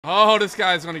Oh, this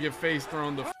guy's gonna get face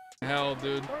thrown to hell,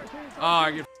 dude. Oh, I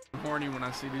get horny when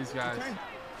I see these guys.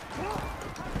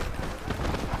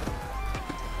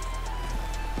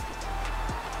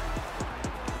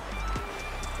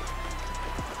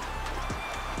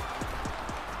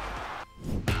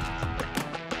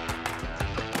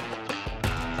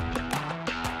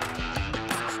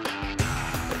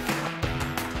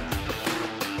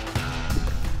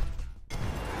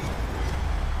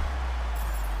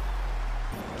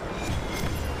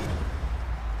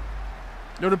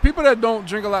 Yo, the people that don't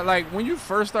drink a lot, like when you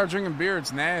first start drinking beer,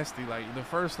 it's nasty. Like the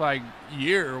first like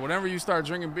year or whenever you start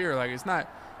drinking beer, like it's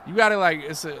not, you gotta like,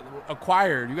 it's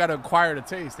acquired. You gotta acquire the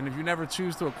taste. And if you never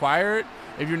choose to acquire it,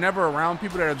 if you're never around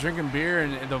people that are drinking beer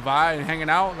and the vibe and hanging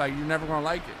out, like you're never gonna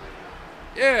like it.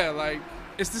 Yeah, like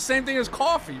it's the same thing as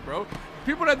coffee, bro.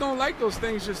 People that don't like those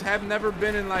things just have never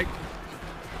been in like,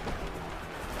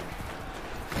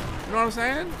 you know what I'm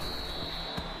saying?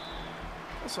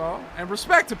 That's all. And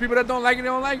respect to people that don't like it, they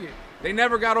don't like it. They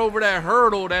never got over that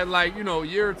hurdle, that like, you know,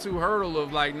 year or two hurdle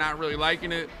of like not really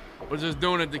liking it, but just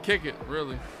doing it to kick it,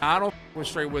 really. I don't with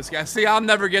straight whiskey. See, I'll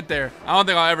never get there. I don't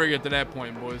think I'll ever get to that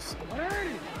point, boys.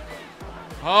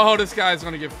 Oh, this guy's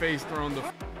gonna get face thrown to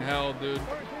hell, dude.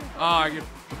 Oh, I get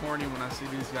horny when I see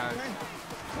these guys.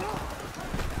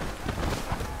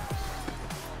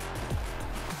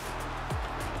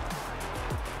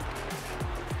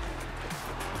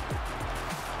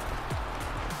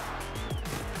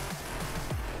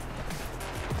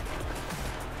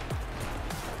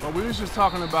 But we was just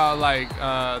talking about like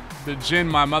the gin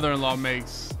my mother-in-law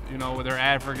makes, you know, with her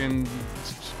African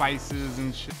spices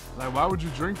and shit. Like, why would you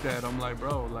drink that? I'm like,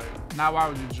 bro, like, not why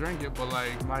would you drink it, but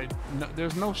like no,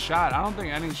 there's no shot. I don't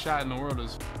think any shot in the world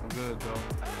is good, though.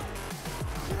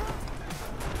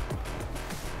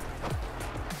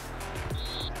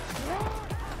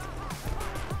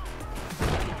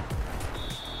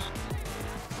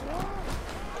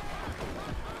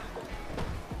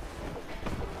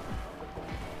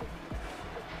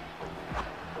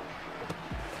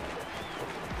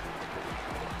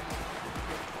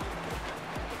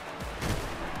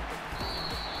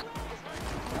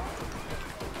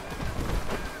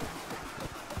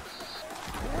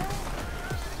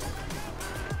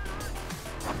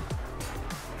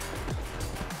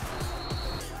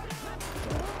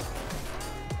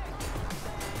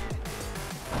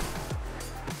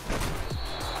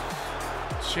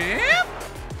 Champ?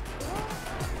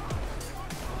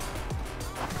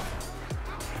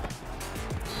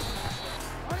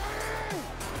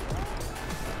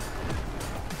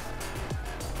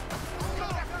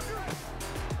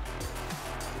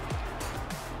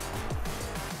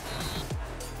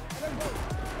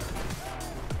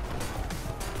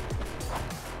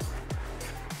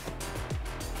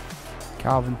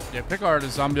 Calvin. Yeah, pick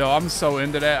artist. I'm so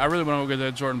into that. I really want to go get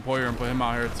that Jordan Poyer and put him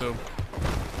out here too.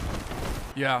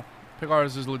 Yeah, pick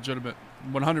artist is legitimate.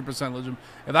 100% legitimate.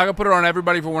 If I could put it on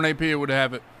everybody for 1 AP, it would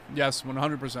have it. Yes,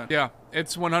 100%. Yeah,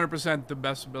 it's 100% the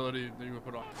best ability that you would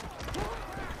put on.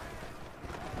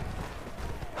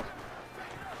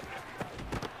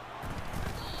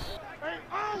 Hey,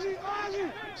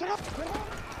 Ozzy, shut up.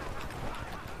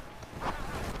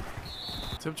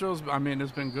 Tip drills, I mean,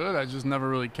 it's been good. I just never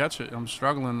really catch it. I'm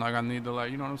struggling. Like, I need to,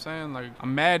 like, you know what I'm saying? Like,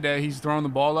 I'm mad that he's throwing the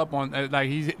ball up on,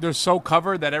 like, they're so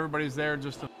covered that everybody's there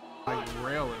just to, like,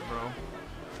 rail it, bro.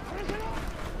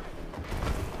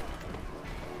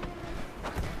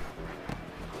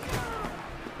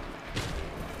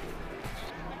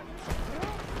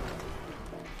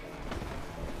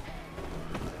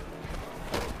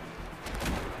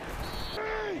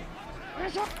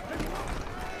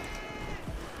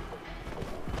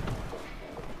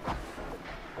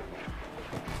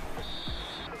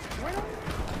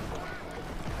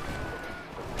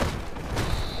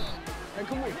 Hey,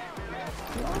 come here.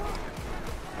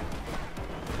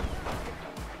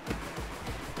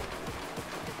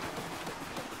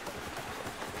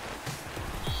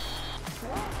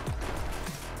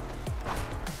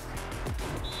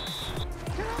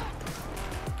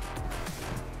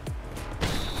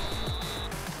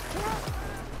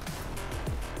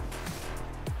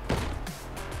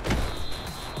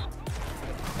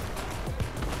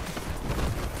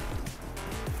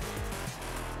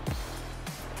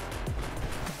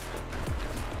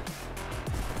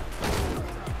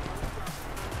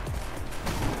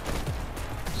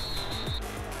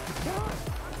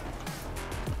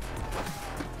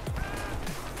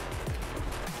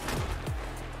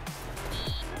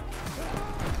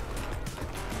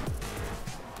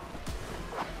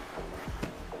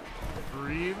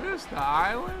 Revis, the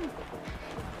island?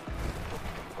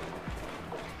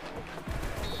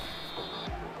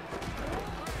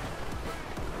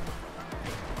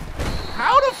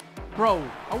 Bro,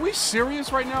 are we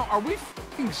serious right now? Are we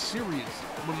fucking serious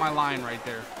with my line right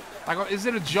there? Like, is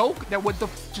it a joke that what the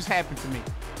f just happened to me?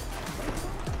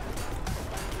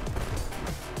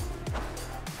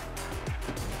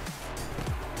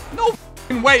 No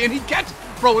fucking way. And he catches.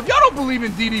 Bro, if y'all don't believe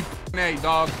in DDA,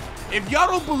 dog. If y'all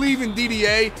don't believe in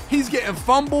DDA, he's getting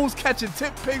fumbles, catching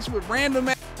tip picks with random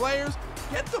ass players.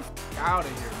 Get the f out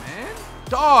of here, man.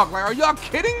 Dog, like, are y'all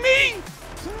kidding me?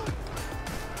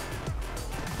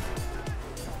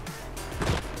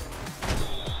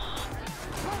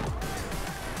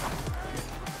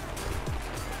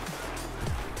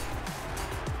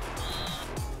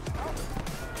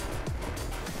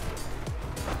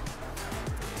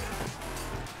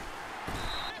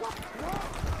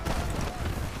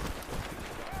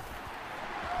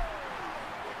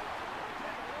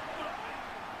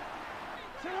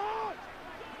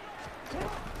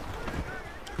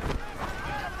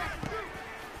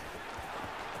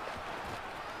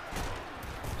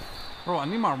 Bro, I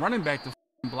need my running back to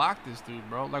block this dude,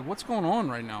 bro. Like, what's going on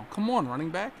right now? Come on, running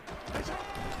back.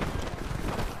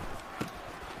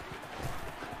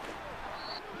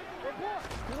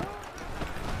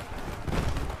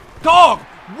 Dog,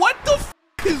 what the f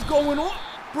is going on?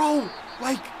 Bro,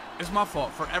 like, it's my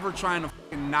fault for ever trying to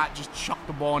not just chuck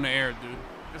the ball in the air, dude.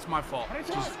 It's my fault.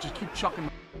 Just keep chucking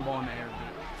the ball in the air,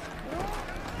 dude.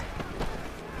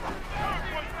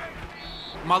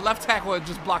 My left tackle had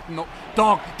just blocked no.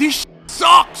 Dog, this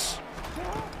sucks!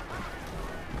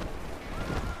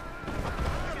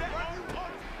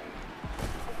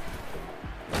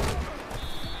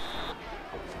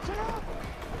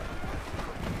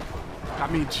 I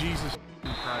mean, Jesus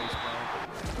Christ,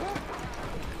 bro.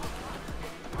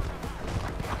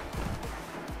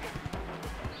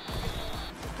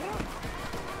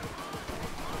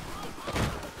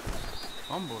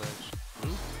 Fumble that shit,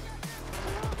 dude.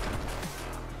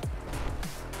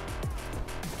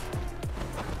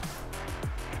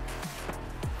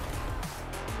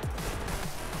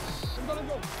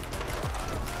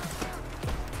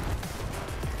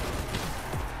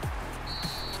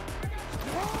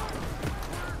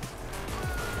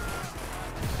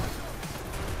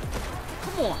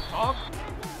 Come on, dog.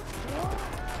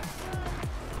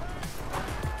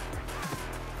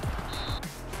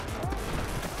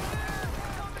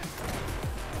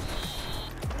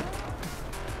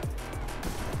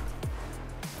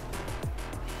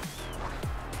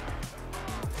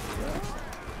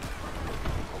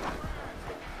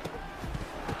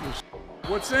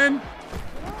 What's in?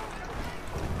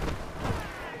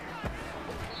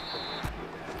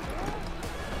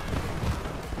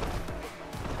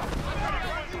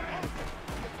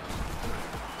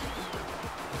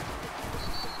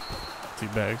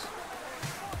 Bags.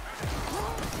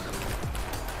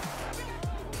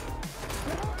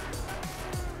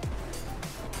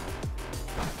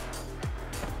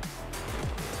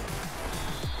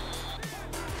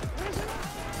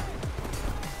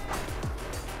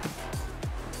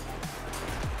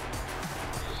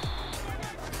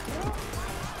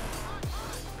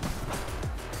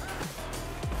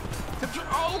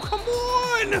 Oh, come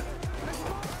on!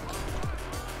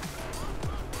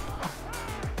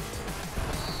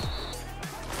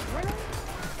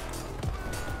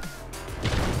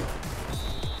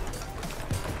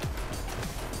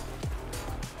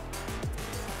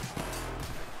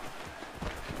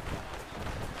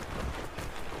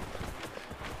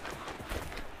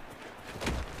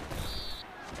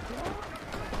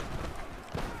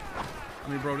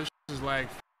 I mean, bro, this is like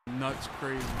nuts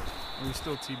crazy. And we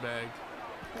still teabagged.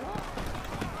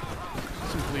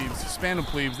 Some plebes. Span of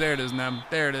plebes. There it is, Nem.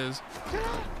 There it is.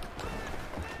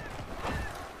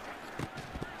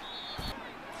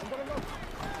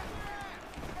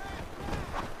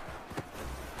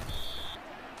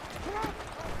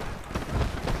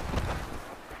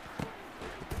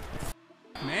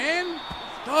 Man.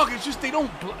 Dog, it's just they don't...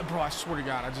 Bro, I swear to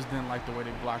God, I just didn't like the way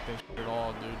they blocked that shit at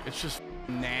all, dude. It's just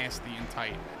nasty and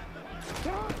tight.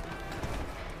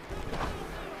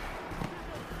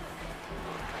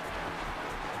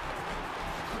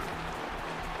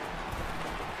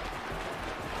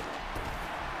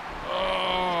 Oh,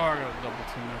 I got a double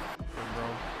team there, bro.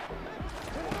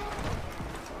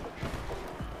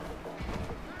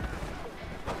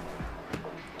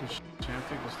 Good shit, champ.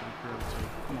 Take this to the crib, too.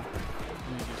 Come on.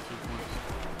 We need these 2 points.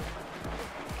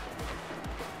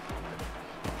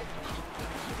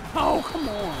 Oh, come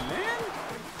on, man.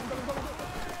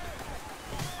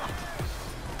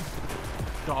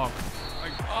 Dog.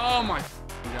 Like, oh my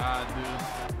God, dude.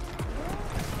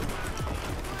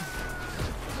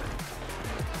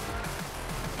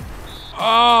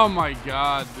 Oh my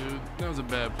God, dude. That was a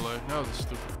bad play. That was a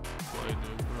stupid play. play, dude.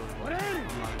 Really,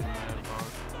 I'm not even mad about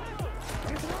it.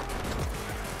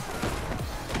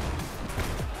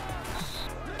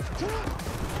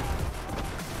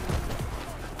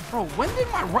 Bro, when did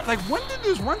my run, like, when did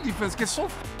this run defense get so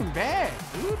fucking bad,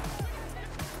 dude?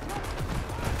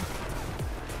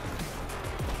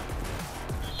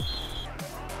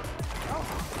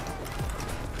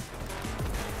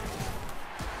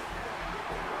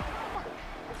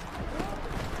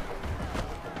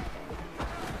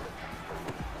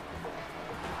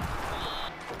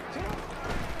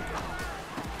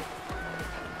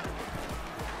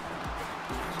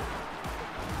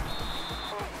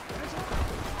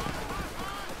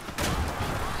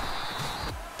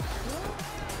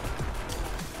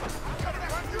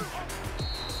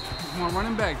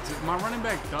 My running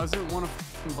back doesn't want to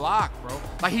block, bro.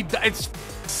 Like it's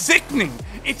sickening.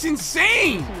 It's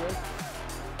insane.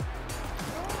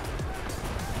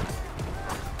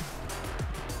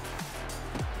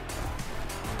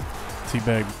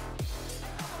 T-bag.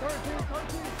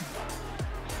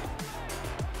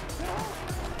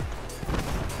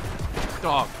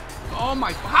 Dog. Oh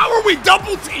my. How are we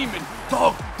double teaming?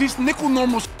 Dog, this nickel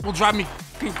normal will drive me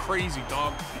fucking crazy,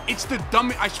 dog. It's the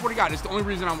dumbest. I swear to God, it's the only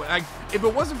reason I'm like. If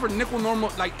it wasn't for nickel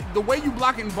normal, like the way you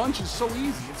block in bunch is so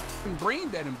easy. It's fucking brain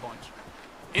dead in bunch.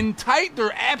 In tight,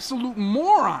 they're absolute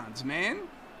morons, man.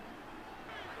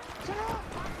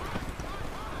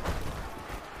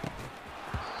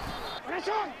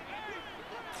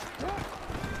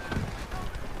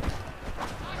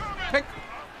 Pick.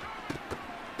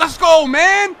 Let's go,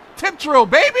 man. Tip drill,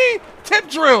 baby. Tip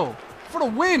drill for the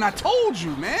win. I told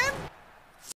you, man.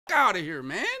 Fuck out of here,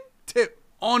 man. Tip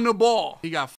on the ball. He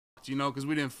got fucked, you know, because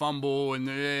we didn't fumble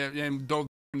and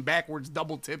backwards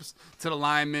double tips to the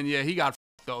lineman. Yeah, he got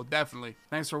fucked, though, definitely.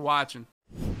 Thanks for watching.